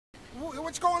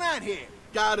What's going on here?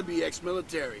 Gotta be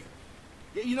ex-military.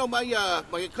 Yeah, you know, my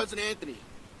cousin Anthony.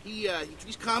 He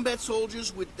treats combat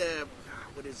soldiers with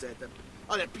what is that?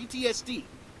 That PTSD.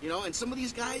 You know, and some of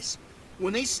these guys,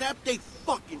 when they snap, they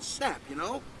fucking snap. You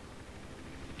know.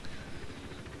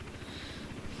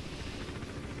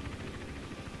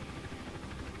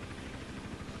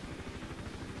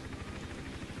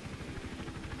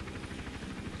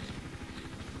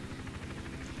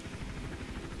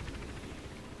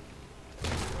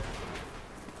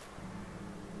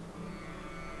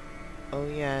 Oh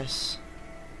yes.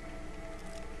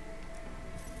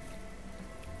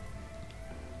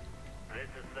 This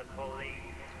is the police.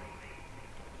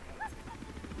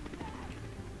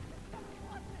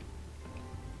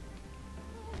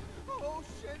 Oh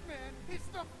shit, man! It's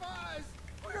the fuzz!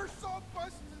 We're so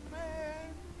busted,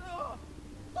 man! Ugh.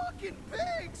 Fucking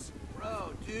pigs!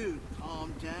 Bro, dude,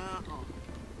 calm down.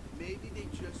 Maybe they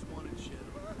just want to chill.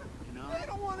 You know? They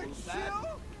don't want to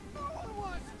chill! No one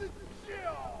wants to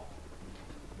chill!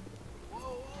 Whoa,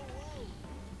 whoa, whoa!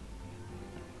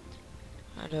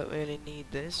 I don't really need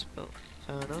this, but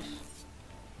fair enough.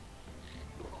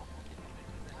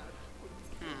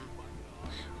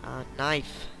 A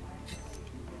knife.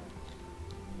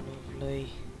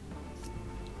 Lovely.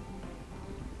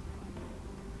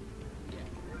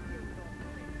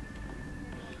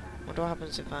 What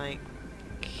happens if I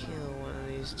kill one of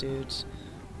these dudes?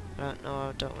 I don't know,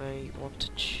 I don't really want to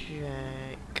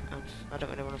check. I don't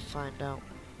really want to find out.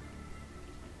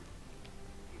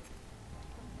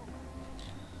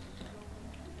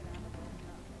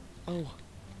 Oh,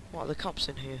 what are the cops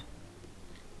in here?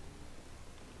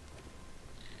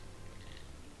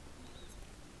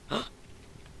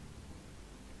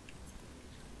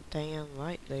 Damn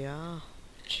right they are.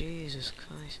 Jesus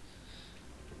Christ.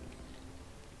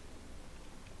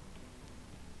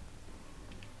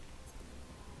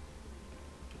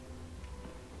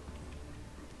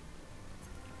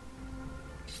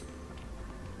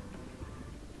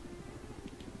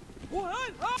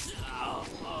 What? Oh.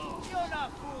 You're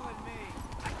not fooling me!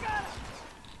 I got it!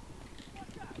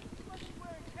 Watch out! He must be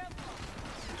wearing Kevlar!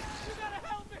 You gotta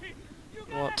help me! You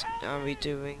gotta What help are we me!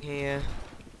 doing here?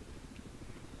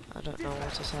 I don't know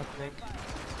what is happening.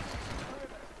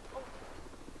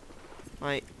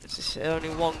 Right, there's only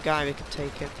one guy we can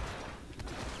take in.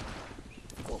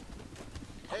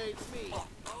 Hey, it's me. All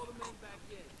the men back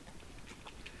in.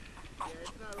 Yeah,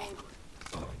 it's not over.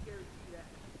 I guarantee that.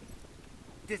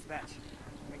 Dispatch.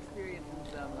 I'm experiencing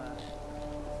some disturbance.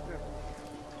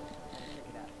 Check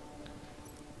it out.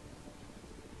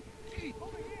 Gee,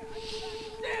 over here!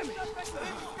 Damn it! This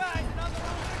guy's another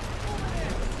one! Over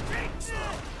there! Take this!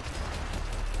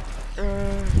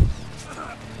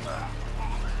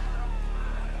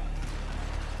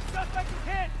 Suspect is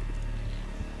hit!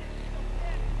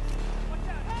 Watch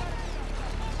out!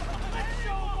 Let's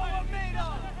show him what we're made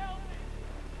of!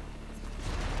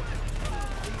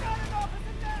 We got an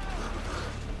officer down!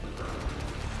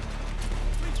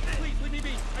 Please, leave me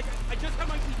be. I just have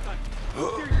my teeth done.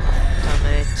 Damn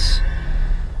it.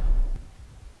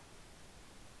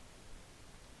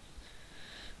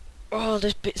 Oh,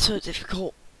 this bit's so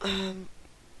difficult.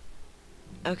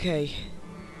 Okay.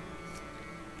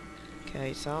 Okay,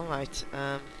 it's alright.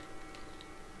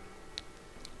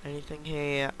 Anything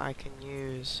here I can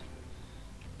use?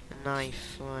 A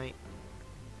knife, right.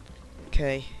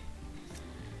 Okay.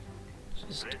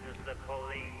 Just This is the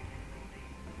police.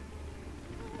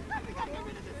 I think I can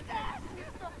rid of this gas!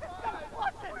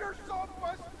 You're so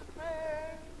busted,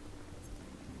 man!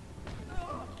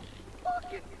 Ugh.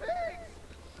 Fucking pigs!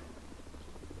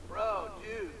 Bro,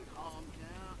 dude, calm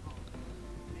down.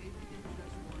 Maybe they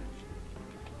just want to chill.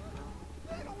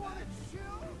 They don't want to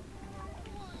chill!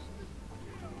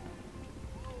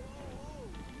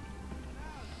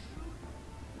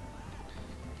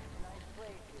 Nice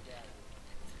place you got.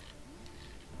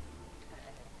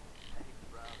 Thanks,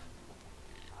 bro.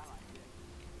 I like it.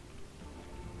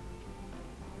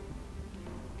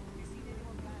 You seen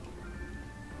anyone back here?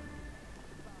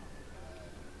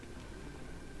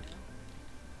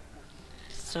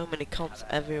 so many cops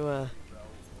everywhere.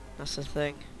 That's the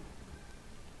thing.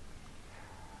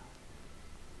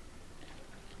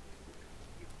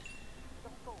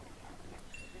 Don't go anywhere.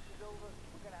 If this is over,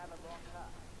 we're gonna have a long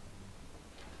time.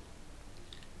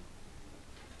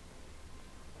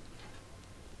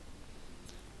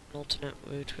 An alternate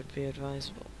route would be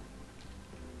advisable.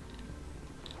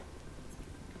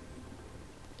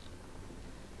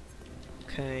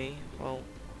 Okay, well,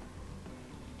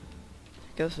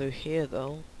 go through here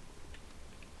though.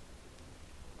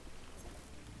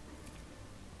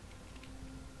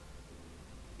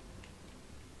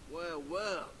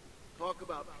 Well, talk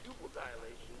about pupil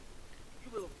dilation.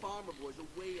 You little farmer boys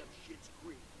are way up shit's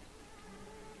creek.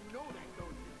 You know that, don't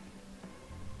you?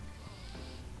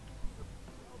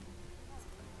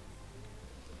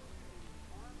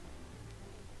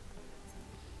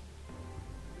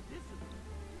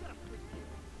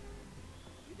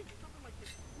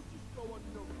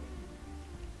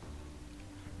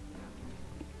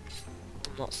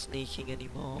 I'm not sneaking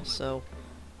anymore, so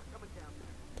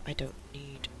I don't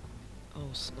need... Oh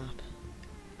snap.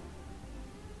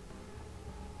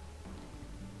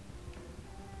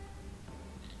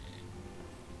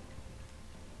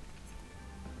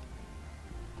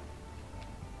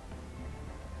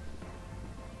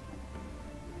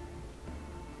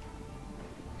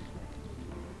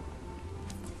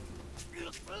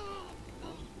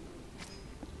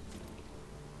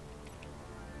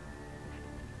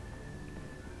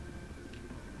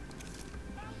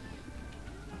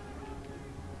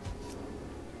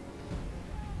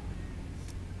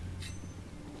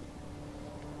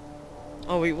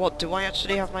 Oh wait, what? Do I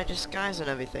actually have my disguise and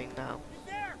everything now? He's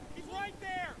there! He's right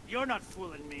there! You're not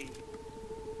fooling me.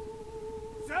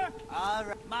 Sir?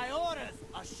 Alright, my orders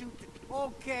are shoot the...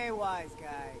 Okay, wise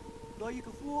guy. Though you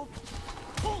can fool...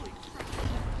 Holy crap!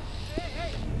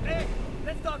 Hey!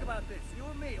 Let's talk about this. You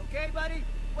and me, okay, buddy?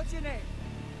 What's your name?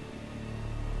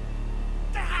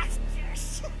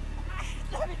 Yes!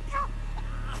 Let it go!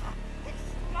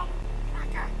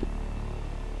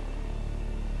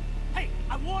 Hey,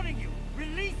 I'm warning you!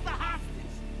 Release the hostage!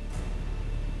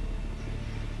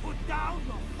 Put down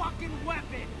your fucking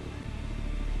weapon!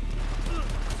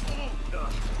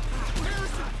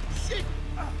 Harrison! Shit!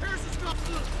 Harrison's got...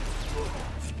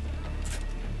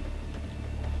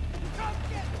 Come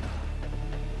get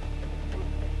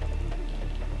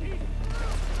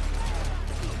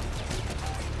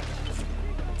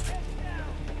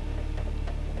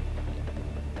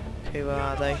Who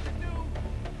are they?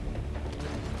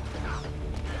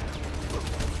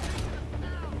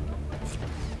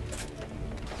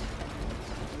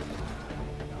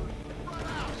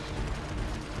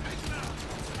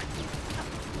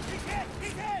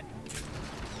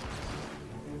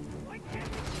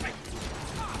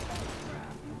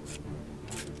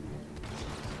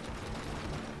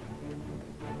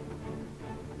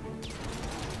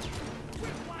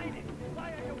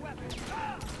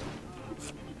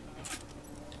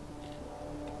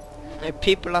 No,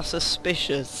 people are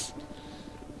suspicious.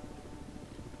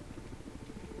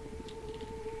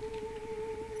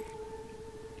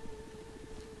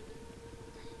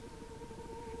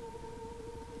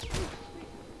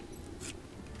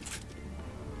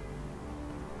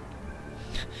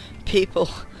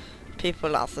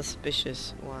 People are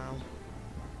suspicious. Wow.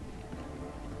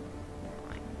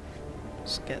 Right.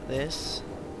 Let's get this.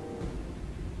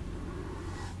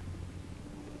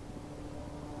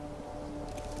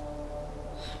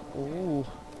 Ooh.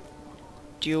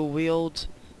 Dual wield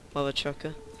mother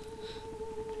trucker.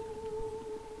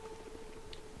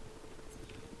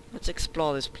 Let's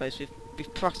explore this place.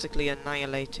 We've practically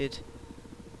annihilated.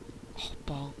 Oh,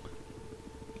 bong.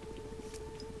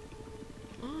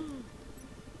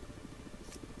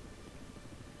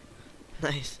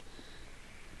 Nice.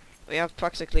 We have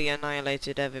practically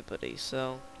annihilated everybody,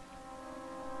 so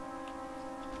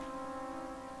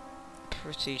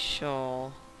pretty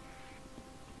sure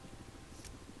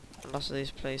a lot of these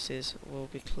places will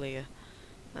be clear.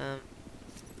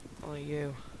 Or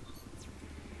you.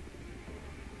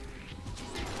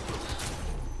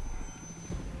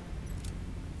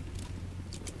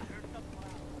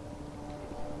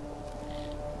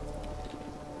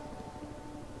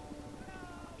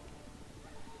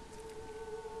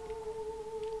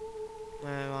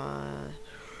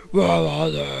 Where are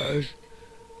they?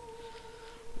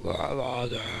 Where are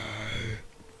they?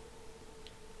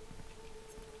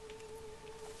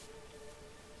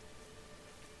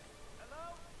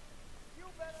 Hello? You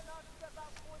better not step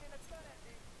out pointing a gun at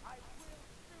me. I will shoot.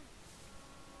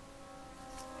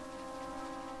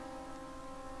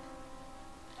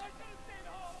 I should have stayed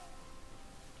home.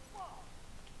 Whoa.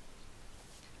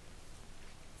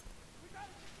 We got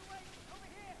a situation. Over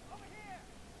here. Over here.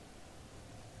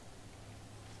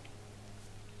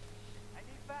 I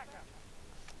need backup.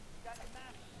 You got a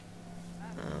map?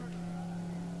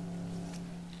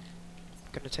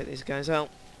 Gonna take these guys out.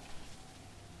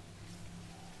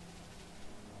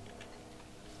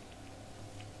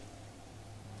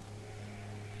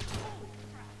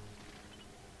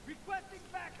 Requesting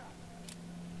backup.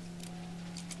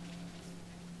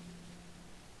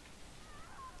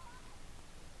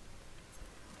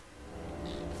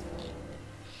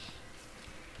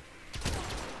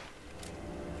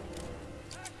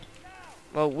 Now.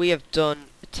 Well, we have done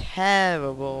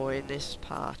terrible in this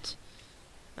part.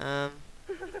 Over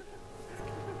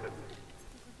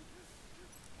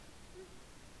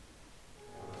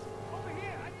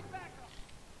here, I need backup.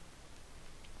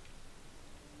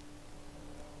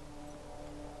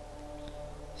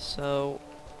 So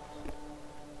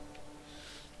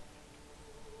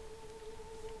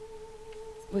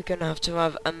we're gonna have to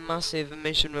have a massive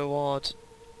mission reward.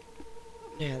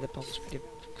 Yeah, the bomb's pretty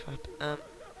crap.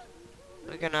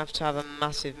 We're gonna have to have a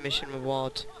massive mission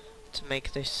reward to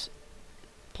make this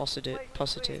positive.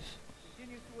 Continue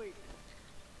sweep.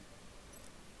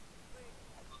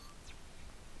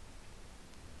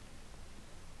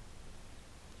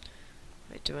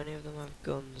 Wait, do any of them have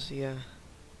guns? Yeah.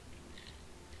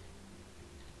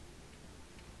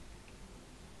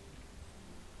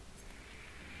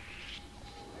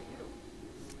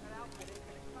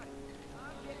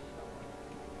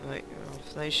 Right, well,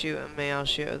 if they shoot at me, I'll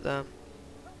shoot at them.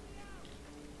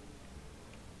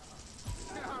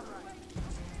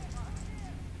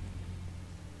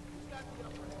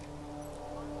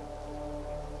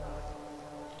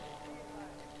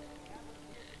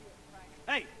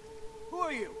 Hey, who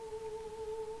are you?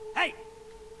 Hey,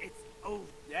 it's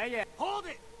yeah. Hold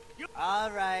it. All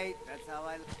right, that's how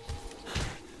I.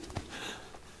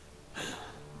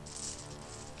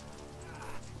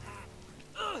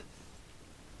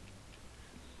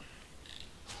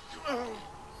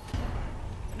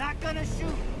 Not gonna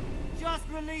shoot. Just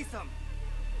release him.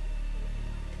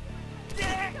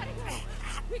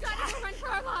 We gotta go run for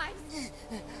our lives!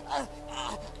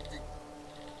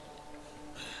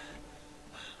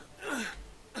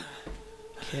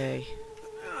 Okay.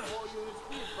 All units,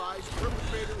 be advised,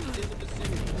 perpetrator is in the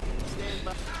vicinity. Stand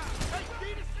by.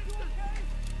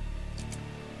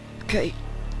 Okay.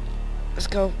 Let's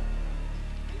go.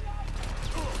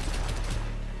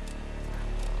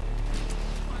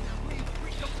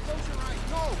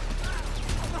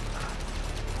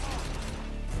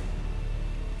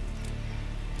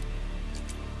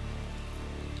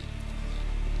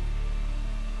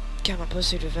 Camera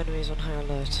pursuit with enemies on high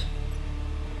alert.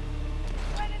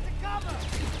 Went into cover.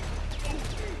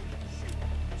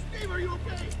 Steve, are you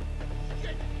okay?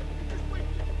 Shit! You just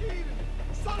wasted speed.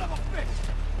 Son of a bitch!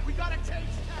 We gotta change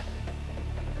tactics.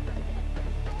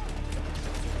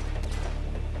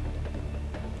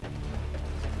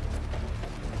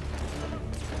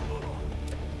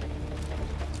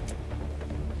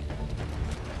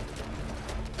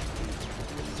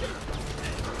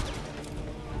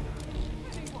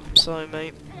 Sorry,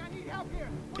 mate.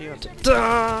 You have to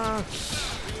die.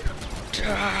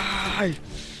 Die.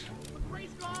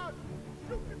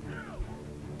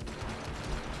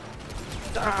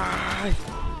 Die.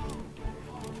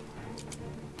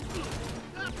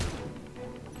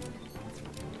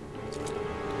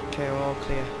 Okay, we're all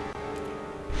clear.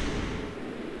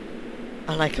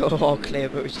 I like we're all clear,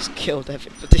 but we just killed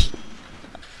everybody.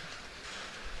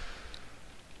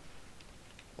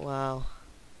 Wow.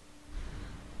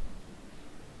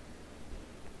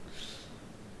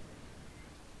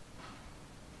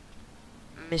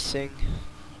 Missing.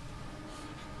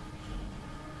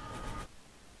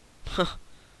 Huh.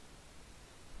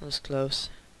 That was close.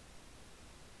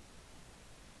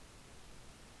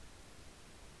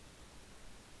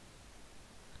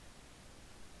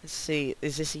 Let's see,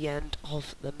 is this the end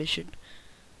of the mission?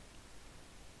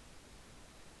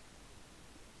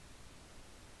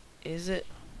 Is it?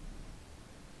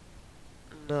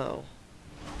 No.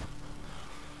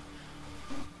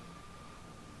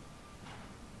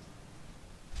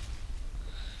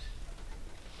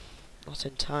 Not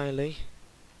entirely.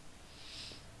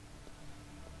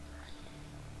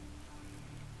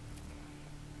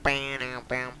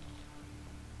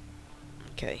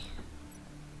 Okay.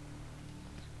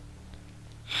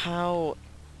 How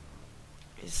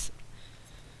is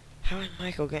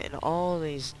Michael getting all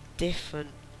these different?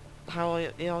 How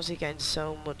is he getting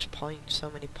so much points?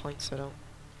 So many points. I don't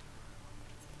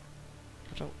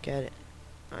get it.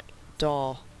 Right,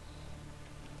 door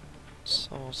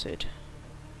sorted.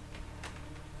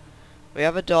 We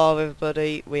have a door,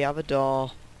 everybody. We have a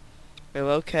door. We're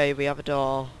okay. We have a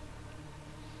door.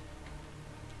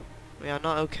 We are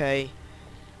not okay.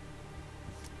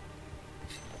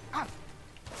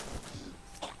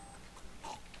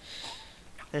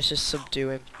 Let's just subdue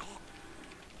him.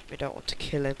 We don't want to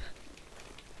kill him.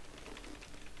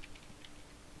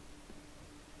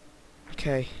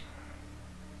 Okay.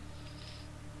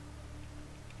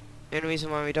 The only reason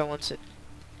why we don't want to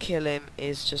kill him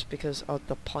is just because of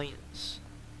the points.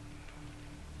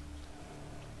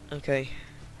 Okay.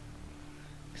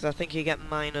 Because I think you get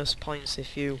minus points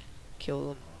if you kill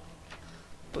them.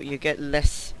 but you get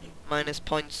less minus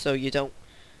points, so you don't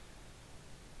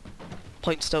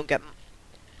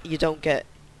you don't get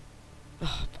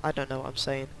I don't know what I'm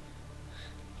saying,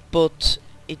 but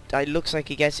it looks like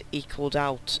it gets equaled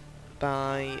out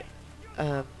by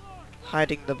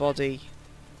hiding the body.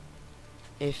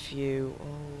 If you...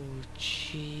 oh,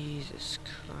 Jesus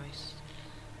Christ.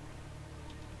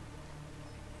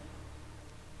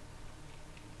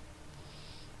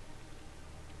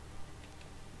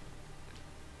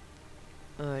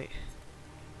 Right.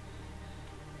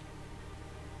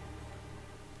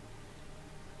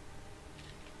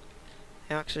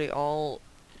 They're actually all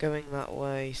going that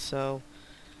way, so...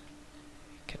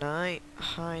 can I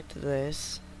hide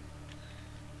this?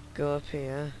 Go up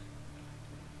here.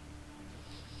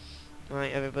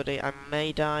 Right, everybody, I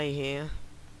may die here.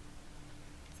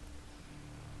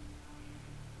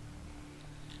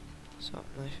 Swap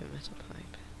knife and metal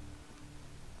pipe.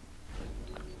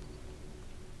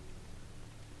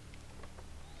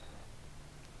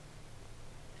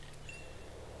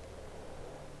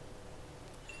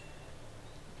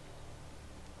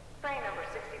 Train number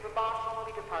 60 for Boston will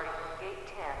be departing from gate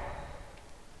 10.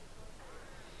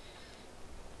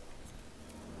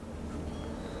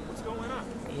 What's going on?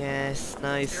 Yes,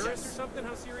 nice. Terrorists or something?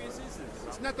 How serious is this?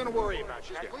 It's nothing to worry about.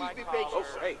 Just please be patient. Oh,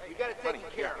 hey, you got it taken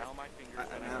care of.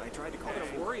 I tried to call it.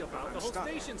 Don't worry about. The whole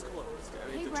station's closed.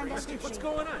 Hey, Brenda. What's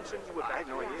going on? I had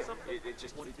no idea.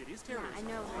 What if it is terrorism? I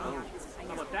know.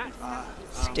 How about that?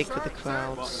 Stick with the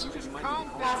crowds.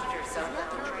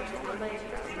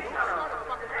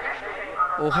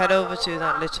 We'll head over to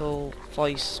that little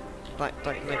voice, that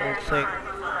little thing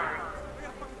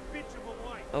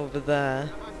over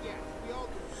there.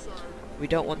 We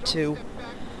don't want to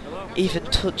even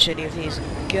touch any of these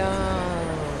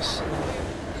guys.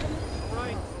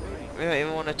 We don't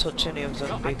even want to touch any of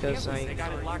them because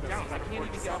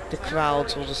the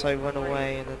crowds will just run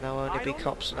away, and then there'll only be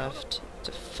cops left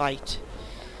to fight.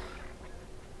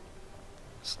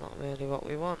 That's not really what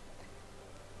we want.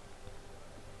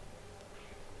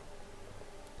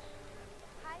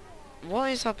 What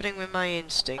is happening with my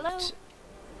instinct? Hello?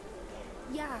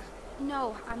 Yeah,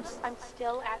 no, I'm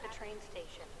still at the train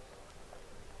station.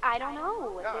 I don't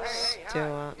know. Still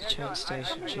at the train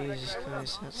station, Jesus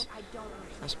Christ,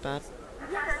 that's bad.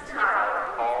 Hey,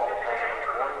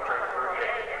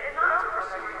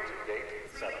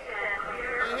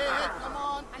 come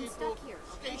on, I'm people. stuck here.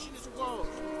 Station is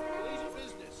closed. Easy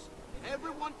business.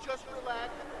 Everyone just relax.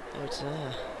 Oh, it's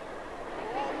there.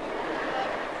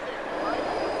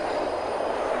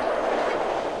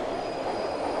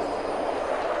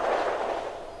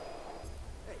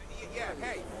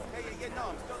 No,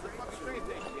 I'm still at the fucking train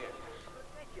station here.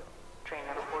 Train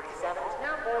number 47 is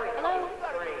now boarding. Hello?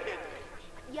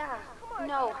 Yeah,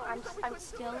 no, I'm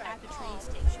still at the train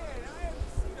station.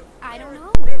 I don't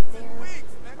know. There's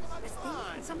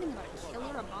something about a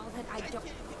killer, a bald head. I don't.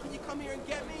 Can you come here and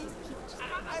get me?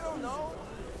 I don't know.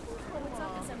 What's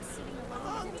up is I'm sitting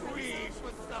alone. Hungry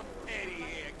for some petty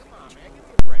here. Come on, man. Give me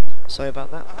a break. Sorry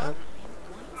about that.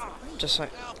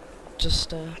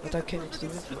 Without getting into the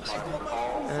influence.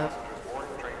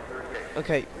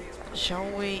 Okay, shall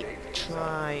we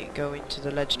try going to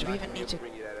the ledge? Do we even need to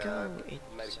go in?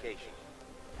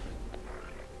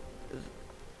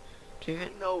 Do we even?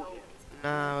 No,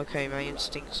 okay, my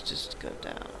instincts just go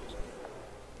down.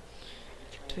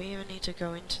 Do we even need to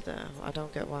go into there? I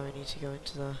don't get why we need to go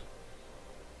into there.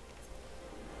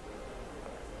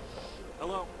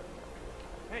 Hello?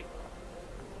 Hey.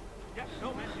 Yeah,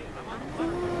 no, man. I'm on.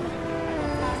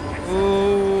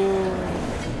 Ooh.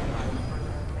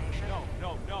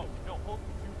 No. Hold, do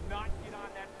not get on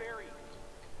that ferry.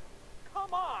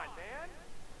 Come on, man.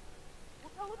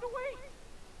 We'll tell him to wait.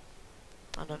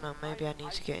 I don't know, maybe I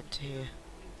need to get into here.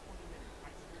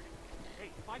 Hey,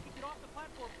 if I could get off the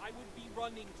platform, I would be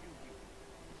running to you.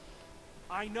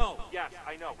 I know. Yes,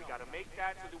 I know. We gotta make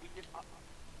that so that we can...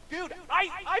 Dude,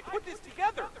 I put this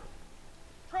together.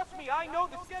 Trust me, I know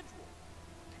the schedule.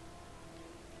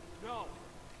 No.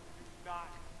 Not.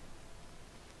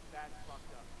 That's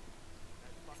fucked up.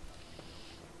 That's fucked up.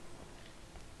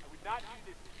 I would not do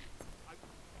this to you.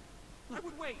 I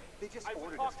would wait. They just I would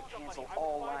ordered talk us to somebody. cancel I would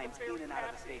all find lines a ferry in and out of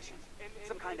the captain station. and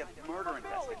Some kind of give murder them a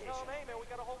bill and investigation. tell them, hey, man, we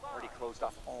gotta hold on. Already closed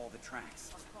off all the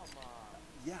tracks. Come on.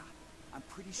 Yeah, I'm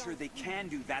pretty sure they can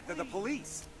do that. They're the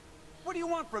police. What do you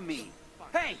want from me?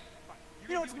 Hey,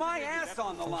 you know it's my ass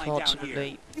on the line down here.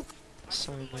 Unfortunately,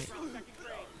 sorry mate.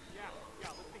 Yeah,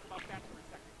 let's think about that for a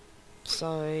second.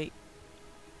 Sorry.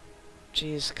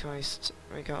 Jesus Christ,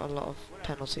 we got a lot of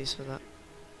penalties for that.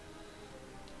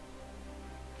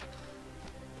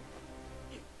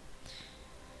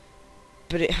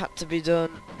 but it had to be done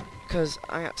because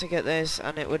I had to get this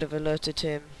and it would have alerted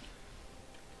him.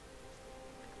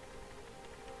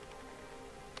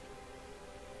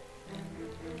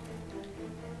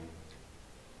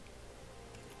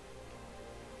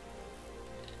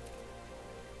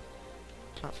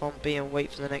 Platform B and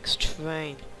wait for the next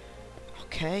train.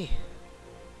 Okay.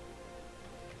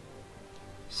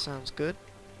 Sounds good.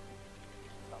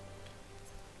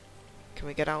 Can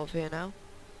we get out of here now?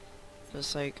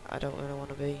 Just like, I don't really want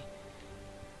to be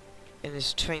in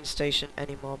this train station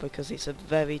anymore because it's a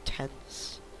very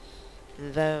tense.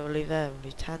 Very,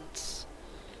 very tense.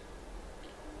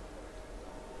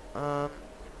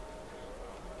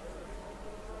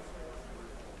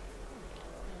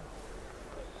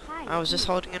 I was just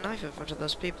holding a knife in front of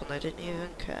those people and I didn't even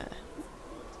care.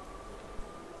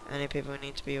 Any people we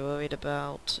need to be worried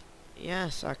about?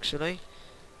 Yes, actually.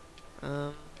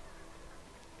 Damn,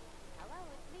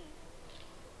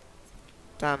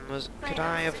 could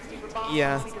I have...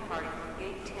 Yeah.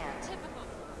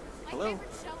 Hello?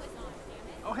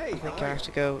 Oh, hey. I think I have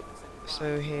to go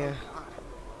through here.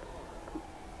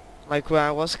 Like where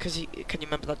I was, because can you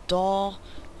remember that door? There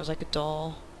was like a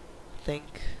door, I think.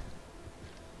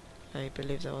 I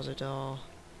believe there was a door.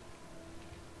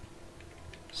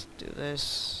 Let's do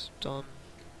this. Done.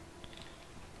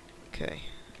 Okay.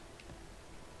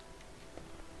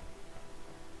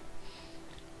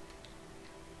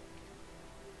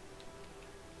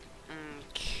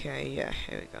 Okay, yeah,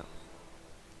 here we go.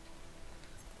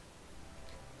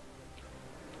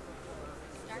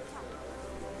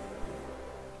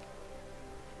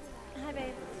 Hi,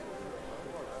 babe.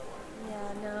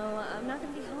 Yeah, no, I'm not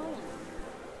gonna be home.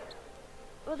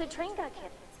 Well, the train got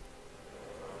hit.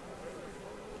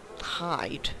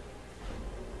 Hide.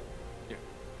 Yeah.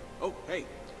 Oh, hey,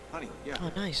 honey, yeah.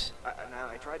 Oh, nice.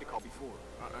 I tried to call before.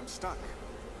 I'm stuck.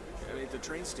 At the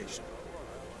train station.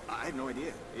 I had no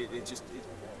idea. It just...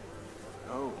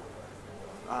 Oh.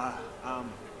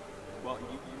 Well,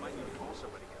 you might need to call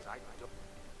somebody, because I don't...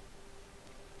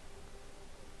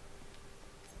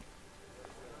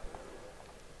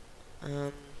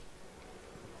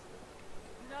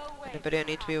 Anybody I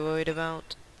need to be worried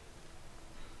about?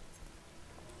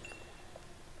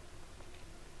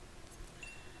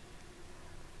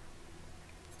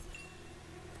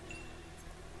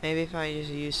 Maybe if I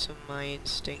just use some of my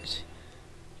instinct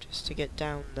just to get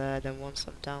down there, then once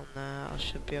I'm down there I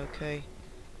should be okay.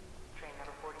 Train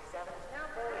number 47 is now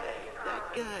Hey,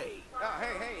 that guy. Oh,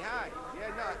 hey, hi. Yeah,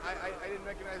 no, I didn't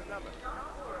recognize the number.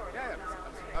 Yeah,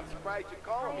 I'm surprised you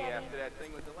called me after that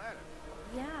thing with the ladder.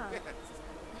 Yeah.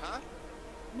 Huh?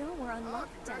 No, we're on Oh,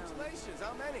 lockdown. congratulations.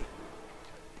 How many?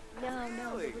 No,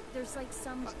 Really? there's like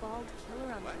some bald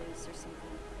killer on the What? loose or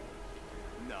something.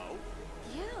 No.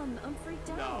 Yeah, I'm freaked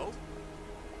out. No.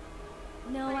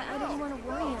 No, I didn't want to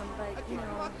worry him, I but, think you you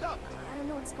know, fucked up. I don't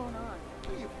know what's going on.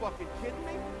 Are you fucking kidding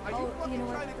me? Are Oh, you fucking you know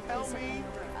what? trying The to tell police are me coming.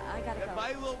 I gotta that go. my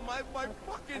Okay,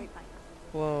 fucking alright, bye.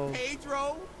 Whoa.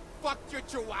 Pedro fucked your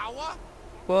chihuahua?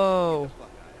 Whoa. Fuck out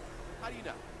of here. How do you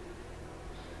know?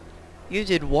 You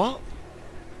did what?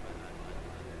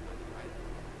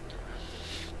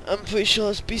 I'm pretty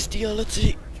sure it's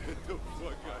bestiality. Get the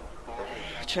fuck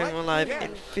out. Train What? alive Yeah.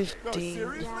 in No, 15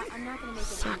 seriously? Yeah, I'm not gonna make it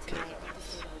home seconds. tonight. I'll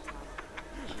just stay at the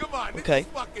hotel. Come on, this Okay. is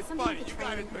fucking Something funny. with the You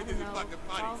gotta train, admit I this don't is know. fucking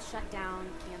It's funny. all shut down,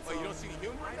 Oh, canceled. you don't see the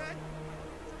humor in that?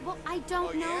 Well, I don't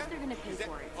Oh, know yeah? if they're gonna pay Is that-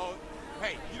 for it. Oh,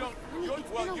 hey, you don't... Honey, You it's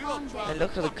don't, well, been a you long don't day. And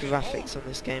look at the graphics on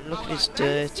this game. Look at his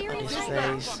dirt on his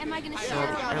face. Am I gonna Hey, share I a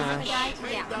got bill with the guy? ash.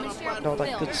 Yeah, I'm gonna share And all a that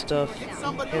bill. good stuff.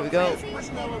 Somebody Here we go.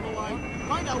 personnel on the line.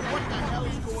 Find out what the hell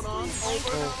is going on. Over.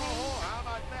 How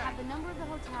about that? Have the number of the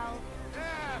hotel.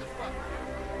 Yeah, fuck.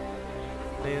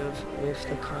 Move with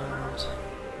the crowd.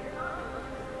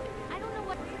 I don't know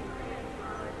what.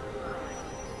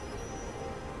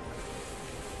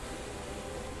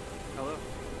 Hello?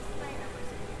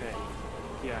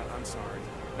 Hey. Yeah, I'm sorry.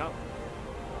 No.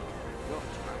 Look,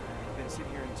 I've been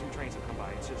sitting here and 2 trains have come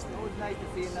by. It's just that... Always nice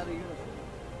to see another uniform.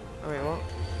 Oh wait, what?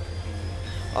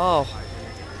 Oh.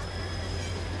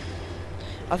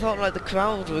 I thought like the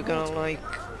crowd were gonna like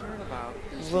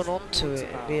run onto it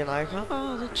and be like,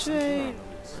 oh, the train.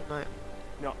 And like,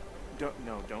 No, don't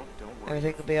worry.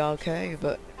 everything will be okay,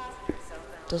 but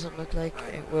doesn't look like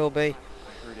it will be. I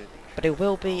heard it. But it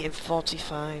will be in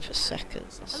 45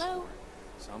 seconds. Hello?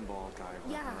 Some bald guy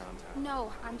running Yeah. around town.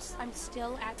 No, I'm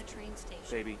still at the train station.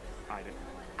 Baby, I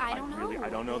don't know. I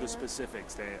don't know the There-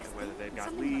 specifics. Whether they've got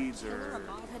something about leads killer or...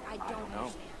 bald head, I I don't don't know.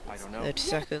 understand. I don't know. 30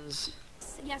 seconds.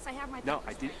 Yes, I have my No,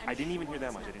 papers. I didn't even hear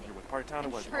that much. I didn't hear what part of town it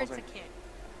I'm was. sure All it's a I- kid.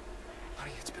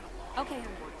 Honey, it's been a long Okay, honey.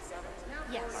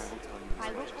 Yes. I will tell you.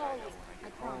 I will call you. I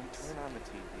Home, promise. turn on the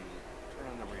TV.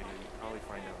 Turn on the radio. You can probably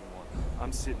find out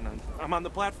more. I'm on the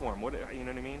platform. What, you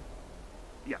know what I mean?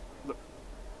 Yeah. Look.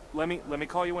 Let me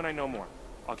call you when I know more.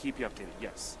 I'll keep you updated.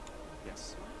 Yes.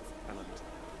 Yes. I love you.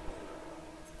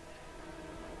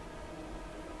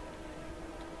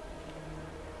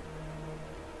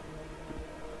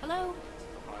 Hello?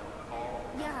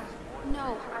 Yeah.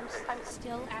 No, I'm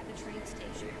still at the train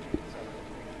station.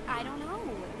 I don't know.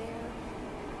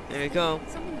 There we go.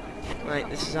 Something. Right,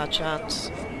 this is our chance.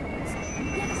 Yes.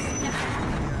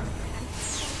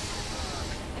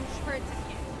 I'm sure it's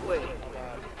okay. Wait,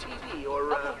 TV or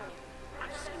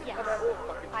Yes.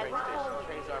 I will call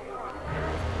you.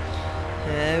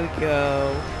 There we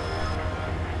go.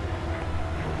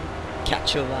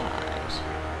 Catch your vibes.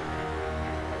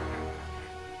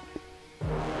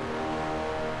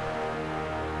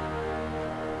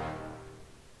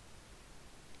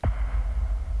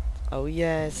 Oh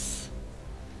yes.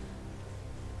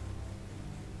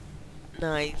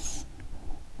 Nice.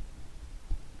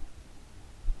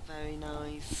 Very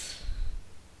nice.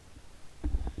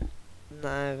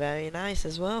 No, very nice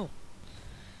as well.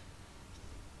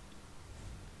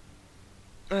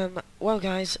 Well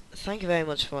guys, thank you very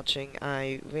much for watching.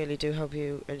 I really do hope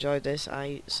you enjoyed this.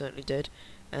 I certainly did.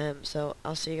 So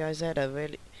I'll see you guys later.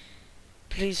 Really,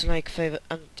 please like, favourite,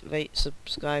 and rate,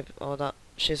 subscribe, all that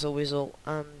shizzle whizzle,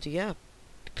 and yeah,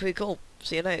 pretty cool.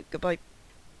 See you later. Goodbye.